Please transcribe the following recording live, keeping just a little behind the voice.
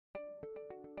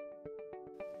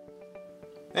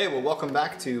Hey, well, welcome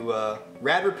back to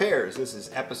Rad Repairs. This is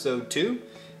episode 2,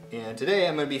 and today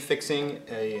I'm going to be fixing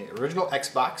an original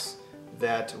Xbox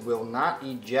that will not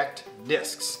eject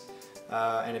discs.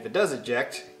 And if it does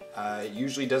eject, it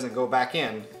usually doesn't go back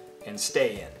in and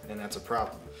stay in, and that's a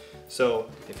problem. So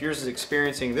if yours is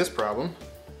experiencing this problem,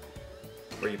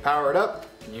 where you power it up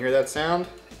and you hear that sound,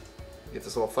 you get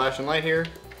this little flashing light here,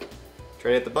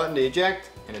 try to hit the button to eject,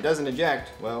 and it doesn't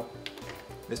eject, well,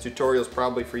 this tutorial is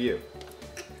probably for you.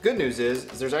 Good news is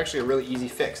there's actually a really easy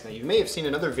fix. Now you may have seen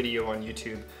another video on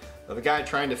YouTube of a guy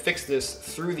trying to fix this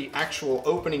through the actual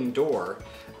opening door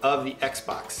of the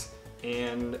Xbox.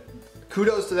 And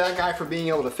kudos to that guy for being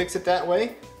able to fix it that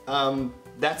way.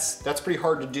 That's pretty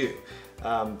hard to do.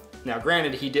 Now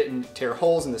granted, he didn't tear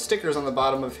holes in the stickers on the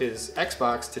bottom of his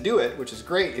Xbox to do it, which is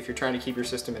great if you're trying to keep your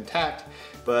system intact.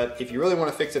 But if you really want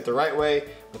to fix it the right way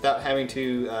without having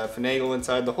to finagle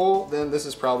inside the hole, then this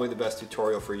is probably the best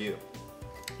tutorial for you.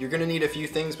 You're going to need a few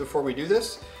things before we do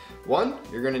this. One,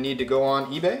 you're going to need to go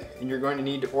on eBay and you're going to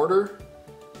need to order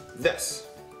this.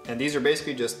 And these are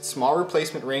basically just small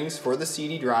replacement rings for the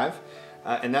CD drive.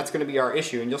 And that's going to be our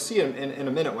issue. And you'll see it in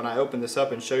a minute when I open this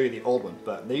up and show you the old one.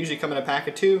 But they usually come in a pack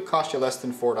of 2, cost you less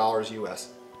than $4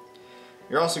 US.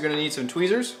 You're also going to need some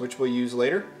tweezers, which we'll use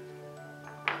later.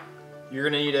 You're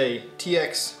going to need a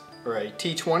TX or a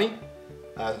T20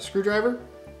 screwdriver,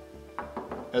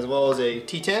 as well as a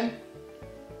T10.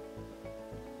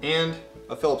 And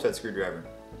a Phillips head screwdriver.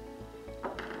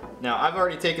 Now I've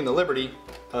already taken the liberty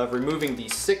of removing the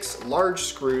 6 large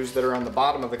screws that are on the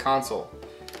bottom of the console,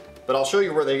 but I'll show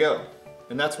you where they go,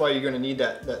 and that's why you're going to need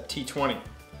that T20.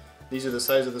 These are the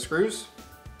size of the screws,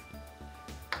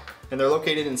 and they're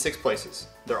located in 6 places.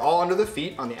 They're all under the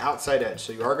feet on the outside edge,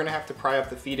 so you are going to have to pry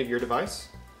up the feet of your device.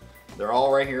 They're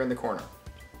all right here in the corner.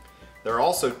 There are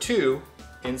also 2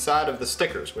 inside of the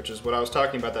stickers, which is what I was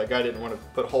talking about. That guy didn't want to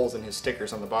put holes in his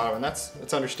stickers on the bottom, and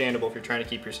that's understandable if you're trying to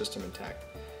keep your system intact.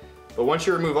 But once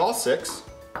you remove all 6,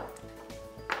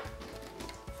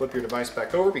 flip your device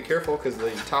back over. Be careful because the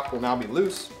top will now be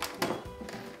loose.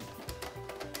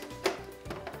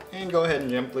 And go ahead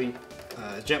and gently,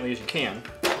 as gently as you can,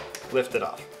 lift it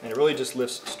off. And it really just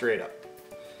lifts straight up.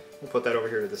 We'll put that over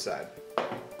here to the side.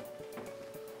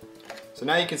 So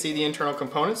now you can see the internal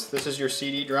components. This is your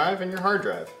CD drive and your hard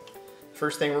drive.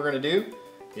 First thing we're going to do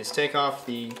is take off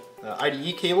the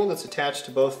IDE cable that's attached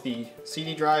to both the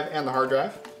CD drive and the hard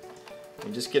drive.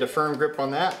 And just get a firm grip on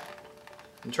that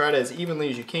and try to, as evenly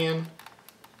as you can,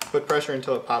 put pressure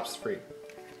until it pops free.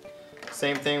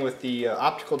 Same thing with the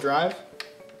optical drive.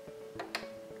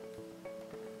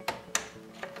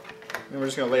 And we're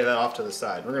just going to lay that off to the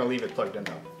side. We're going to leave it plugged in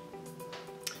though.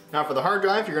 Now for the hard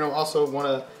drive, you're going to also want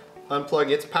to unplug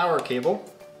its power cable.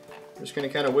 We're just going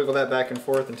to kind of wiggle that back and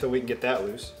forth until we can get that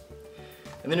loose.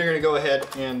 And then you're going to go ahead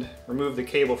and remove the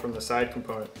cable from the side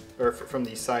component, or from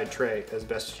the side tray, as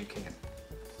best as you can.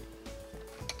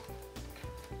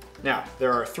 Now,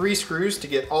 there are 3 screws to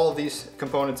get all of these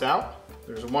components out.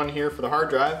 There's 1 here for the hard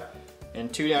drive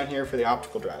and 2 down here for the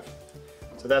optical drive.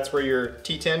 So that's where your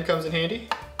T10 comes in handy.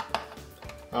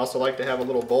 I also like to have a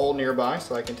little bowl nearby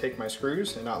so I can take my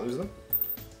screws and not lose them.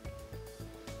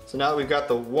 So now that we've got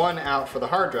the 1 out for the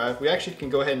hard drive, we actually can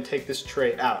go ahead and take this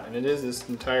tray out, and it is this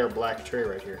entire black tray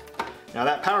right here. Now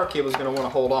that power cable is going to want to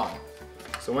hold on.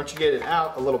 So once you get it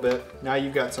out a little bit, now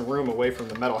you've got some room away from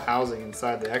the metal housing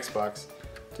inside the Xbox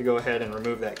to go ahead and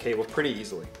remove that cable pretty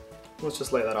easily. Let's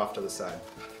just lay that off to the side.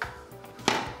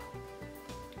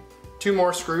 2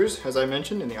 more screws, as I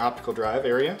mentioned, in the optical drive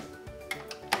area.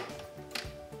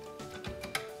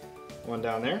 1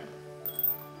 down there,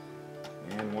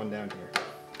 and 1 down here.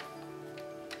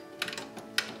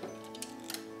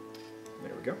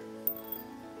 There we go.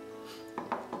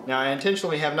 Now I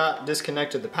intentionally have not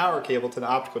disconnected the power cable to the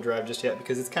optical drive just yet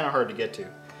because it's kind of hard to get to.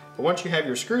 But once you have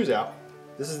your screws out,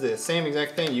 this is the same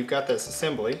exact thing. You've got this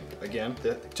assembly, again,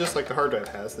 just like the hard drive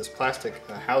has, this plastic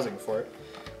housing for it.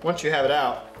 Once you have it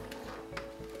out,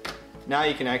 now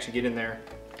you can actually get in there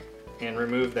and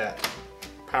remove that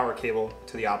power cable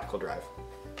to the optical drive.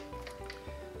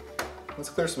 Let's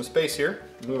clear some space here.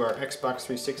 Move our Xbox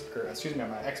 360, or excuse me,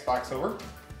 my Xbox over.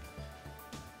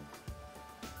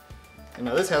 And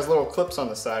now this has little clips on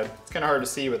the side. It's kind of hard to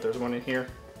see, but there's one in here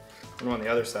and one on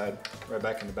the other side, right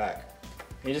back in the back.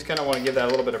 And you just kind of want to give that a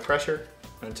little bit of pressure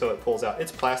until it pulls out.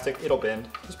 It's plastic, it'll bend,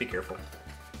 just be careful.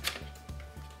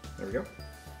 There we go.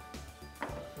 Now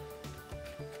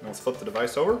let's flip the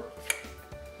device over.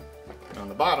 And on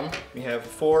the bottom, we have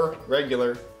 4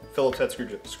 regular Phillips head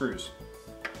screws.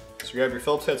 So grab your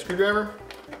Phillips head screwdriver,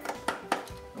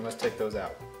 and let's take those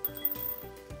out.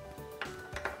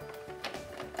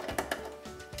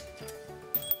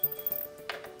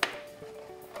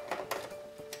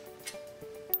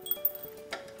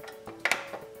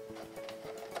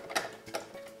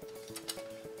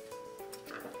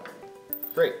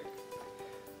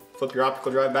 flip your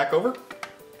optical drive back over.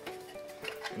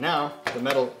 And now the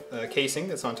metal casing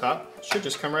that's on top should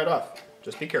just come right off.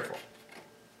 Just be careful.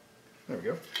 There we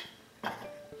go.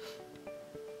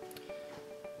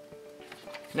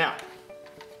 Now,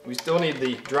 we still need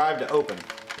the drive to open,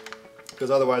 because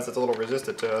otherwise it's a little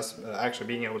resistant to us actually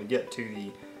being able to get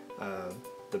to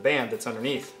the band that's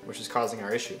underneath, which is causing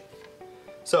our issue.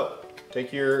 So,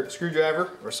 take your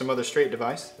screwdriver or some other straight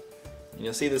device, and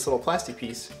you'll see this little plastic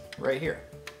piece right here.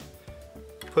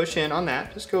 Push in on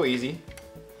that, just go easy,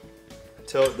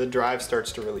 until the drive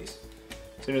starts to release.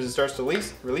 As soon as it starts to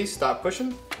release, stop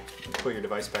pushing, put your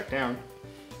device back down,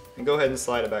 and go ahead and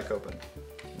slide it back open.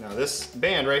 Now this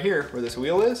band right here, where this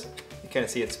wheel is, you kind of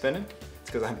see it spinning.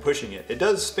 It's because I'm pushing it. It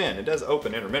does spin, it does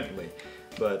open intermittently,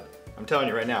 but I'm telling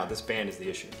you right now, this band is the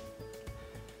issue.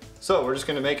 So we're just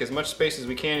going to make as much space as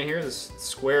we can in here. This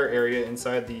square area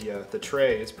inside the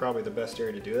tray is probably the best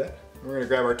area to do that. We're going to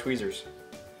grab our tweezers.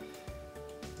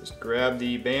 Just grab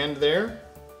the band there,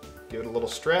 give it a little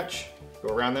stretch, go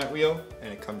around that wheel,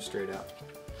 and it comes straight out.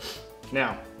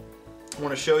 Now, I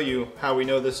want to show you how we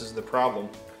know this is the problem.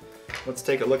 Let's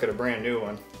take a look at a brand new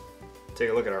one.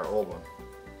 Take a look at our old one.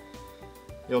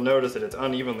 You'll notice that it's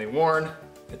unevenly worn,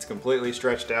 it's completely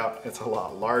stretched out, it's a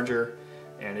lot larger,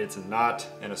 and it's not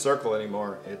in a circle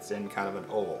anymore, it's in kind of an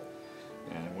oval.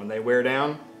 And when they wear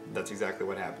down, that's exactly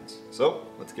what happens. So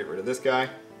let's get rid of this guy,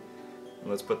 and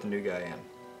let's put the new guy in.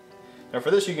 Now for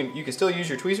this, you can still use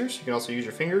your tweezers, you can also use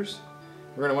your fingers.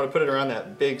 We're going to want to put it around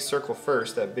that big circle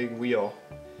first, that big wheel.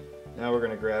 Now we're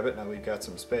going to grab it, now we've got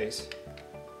some space.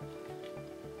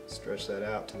 Stretch that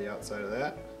out to the outside of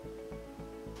that,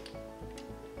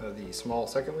 of the small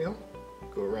second wheel.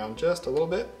 Go around just a little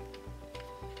bit.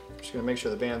 Just going to make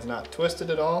sure the band's not twisted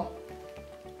at all.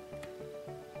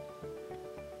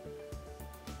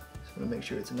 Just want to make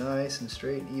sure it's nice and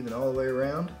straight and even all the way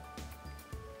around.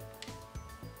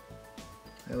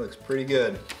 That looks pretty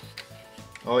good.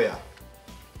 Oh yeah.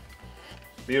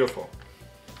 Beautiful.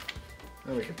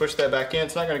 And we can push that back in.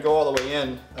 It's not going to go all the way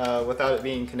in without it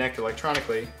being connected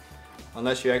electronically,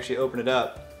 unless you actually open it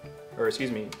up, or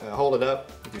excuse me, hold it up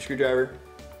with your screwdriver,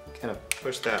 kind of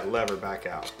push that lever back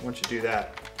out. Once you do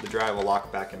that, the drive will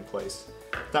lock back in place.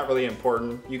 It's not really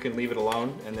important. You can leave it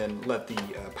alone and then let the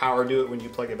power do it when you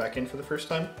plug it back in for the first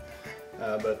time.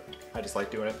 But I just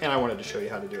like doing it, and I wanted to show you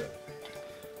how to do it.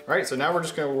 All right, so now we're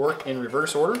just going to work in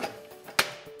reverse order.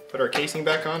 Put our casing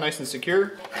back on nice and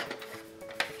secure.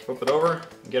 Flip it over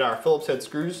and get our Phillips head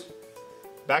screws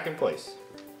back in place.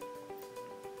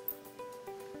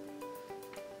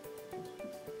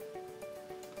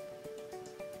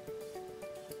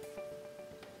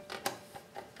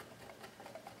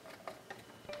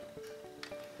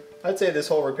 I'd say this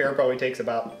whole repair probably takes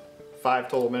about 5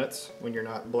 total minutes when you're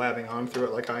not blabbing on through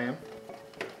it like I am.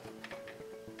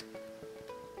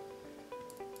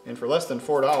 And for less than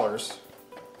 $4,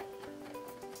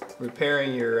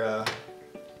 repairing your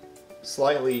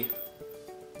slightly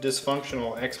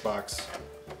dysfunctional Xbox,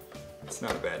 it's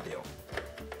not a bad deal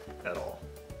at all.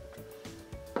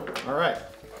 Alright,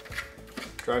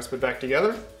 drive's put back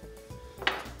together.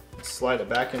 Let's slide it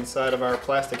back inside of our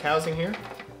plastic housing here.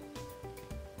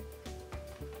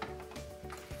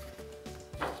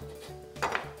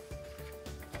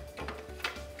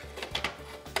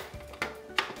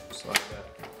 Slide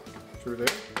that through there.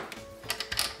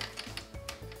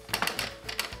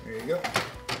 There you go.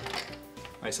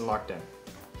 Nice and locked in.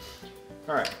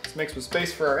 Alright, let's make some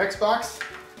space for our Xbox.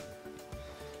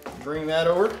 Bring that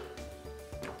over.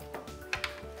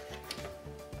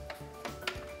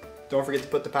 Don't forget to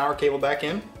put the power cable back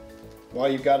in.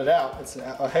 While you've got it out, it's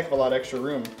a heck of a lot extra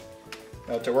room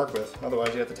to work with.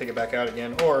 Otherwise you have to take it back out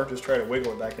again, or just try to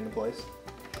wiggle it back into place.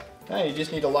 Now you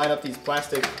just need to line up these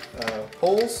plastic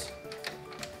holes.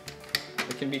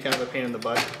 It can be kind of a pain in the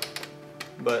butt,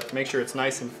 but make sure it's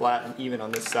nice and flat and even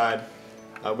on this side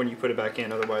when you put it back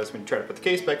in. Otherwise, when you try to put the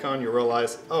case back on, you'll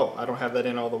realize, oh, I don't have that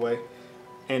in all the way,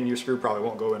 and your screw probably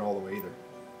won't go in all the way either,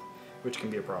 which can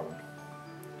be a problem.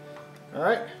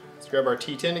 Alright, let's grab our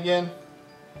T10 again.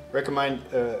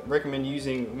 Recommend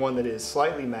using one that is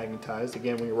slightly magnetized.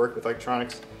 Again, when you work with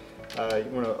electronics, you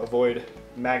want to avoid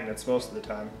magnets most of the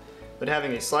time. But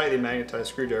having a slightly magnetized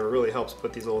screwdriver really helps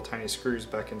put these little tiny screws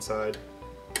back inside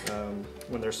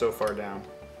when they're so far down.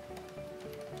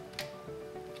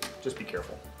 Just be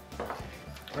careful.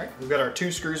 Alright, we've got our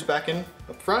 2 screws back in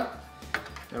up front.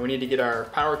 Now we need to get our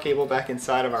power cable back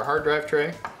inside of our hard drive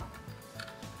tray.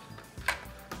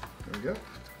 There we go.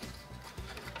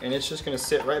 And it's just going to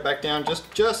sit right back down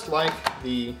just like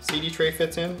the CD tray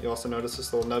fits in. You also notice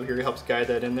this little nub here helps guide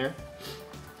that in there.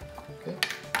 Okay.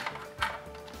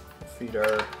 Feed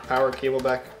our power cable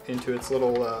back into its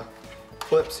little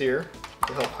clips here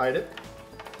to help hide it.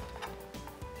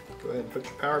 Go ahead and put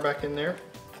your power back in there.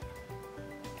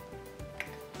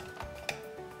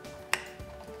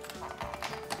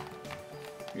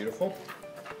 Beautiful.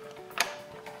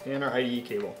 And our IDE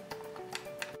cable.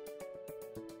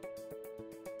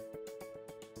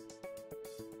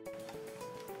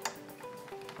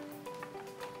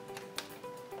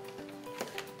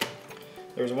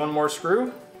 There's one more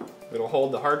screw that'll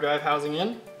hold the hard drive housing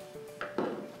in.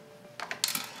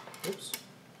 Oops.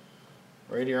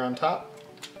 Right here on top.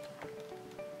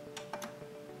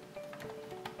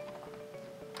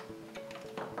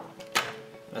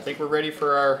 I think we're ready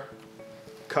for our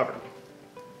cover.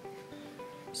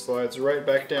 Slides right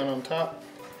back down on top.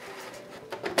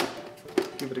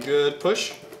 Give it a good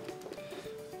push.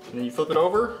 And then you flip it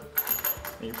over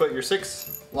and you put your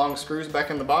 6 long screws back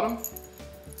in the bottom.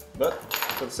 But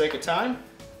for the sake of time,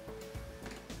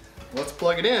 let's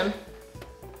plug it in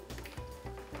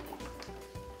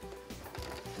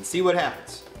and see what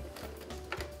happens.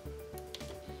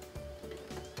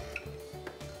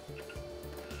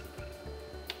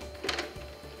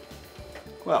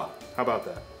 Well, how about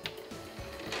that?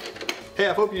 Hey,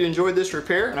 I hope you enjoyed this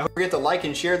repair, and I hope you forget to like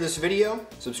and share this video,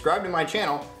 subscribe to my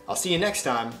channel. I'll see you next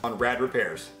time on Rad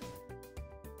Repairs.